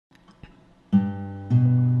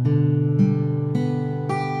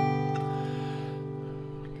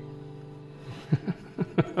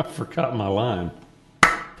forgot my line.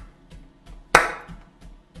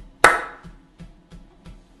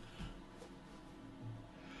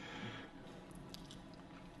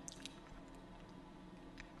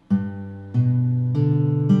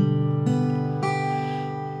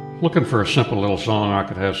 Looking for a simple little song I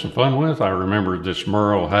could have some fun with, I remembered this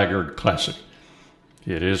Merle Haggard classic.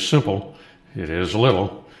 It is simple, it is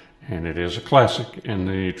little, and it is a classic in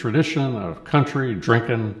the tradition of country,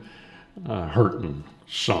 drinking, hurting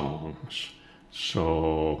songs.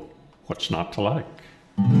 So, what's not to like?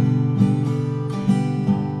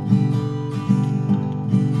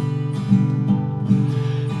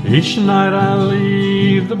 Each night I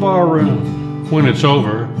leave the barroom when it's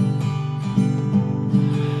over,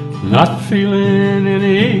 not feeling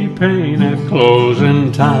any pain at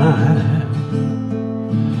closing time.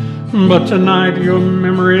 But tonight your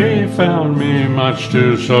memory found me much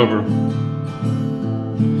too sober.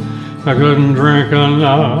 I couldn't drink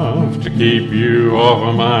enough to keep you off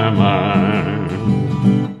of my mind.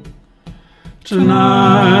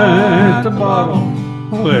 Tonight the bottle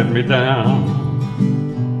let me down,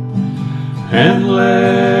 and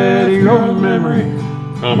let your memory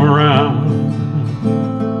come around.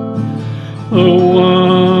 The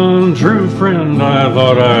one true friend I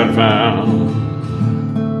thought I'd found.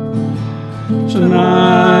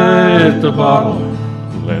 Tonight the bottle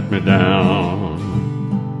let me down.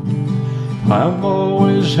 I've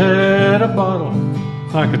always had a bottle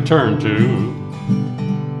I could turn to,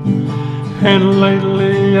 and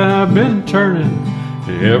lately I've been turning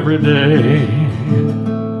every day.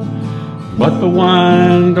 But the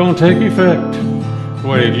wine don't take effect the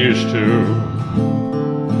way it used to,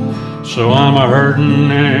 so I'm a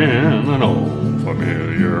hurtin' in an old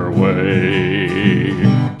familiar way.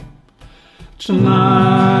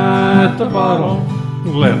 Tonight the bottle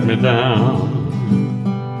let me down,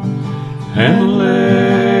 and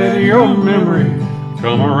let your memory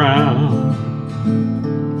come around.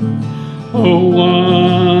 Oh,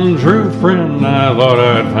 one true friend I thought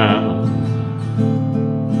I'd found.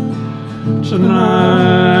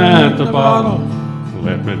 Tonight the bottle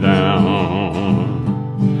let me down.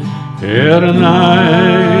 Yeah,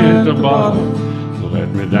 tonight the bottle let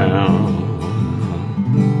me down.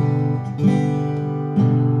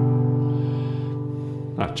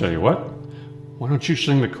 I tell you what, why don't you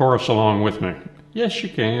sing the chorus along with me? Yes, you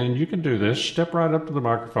can. You can do this. Step right up to the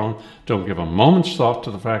microphone. Don't give a moment's thought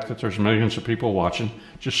to the fact that there's millions of people watching.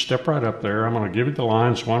 Just step right up there. I'm going to give you the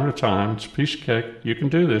lines one at a time. It's a piece of cake. You can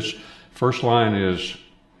do this. First line is,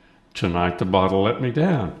 tonight the bottle let me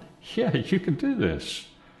down. Yeah, you can do this.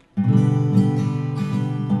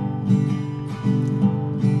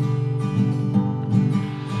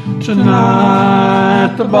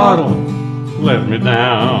 Tonight the bottle let me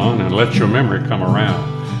down, and let your memory come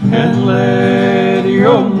around, and let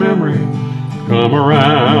your memory come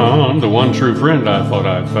around. The one true friend I thought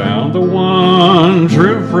I'd found, the one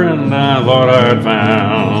true friend I thought I'd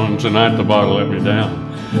found. Tonight the bottle let me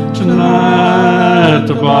down. Tonight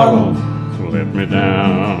the bottle let me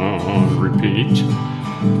down. Repeat.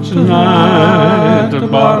 Tonight the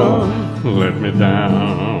bottle let me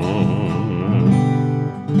down.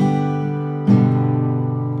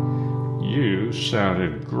 You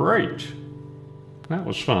sounded great. That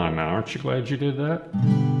was fun. Now, aren't you glad you did that?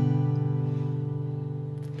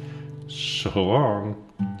 So long.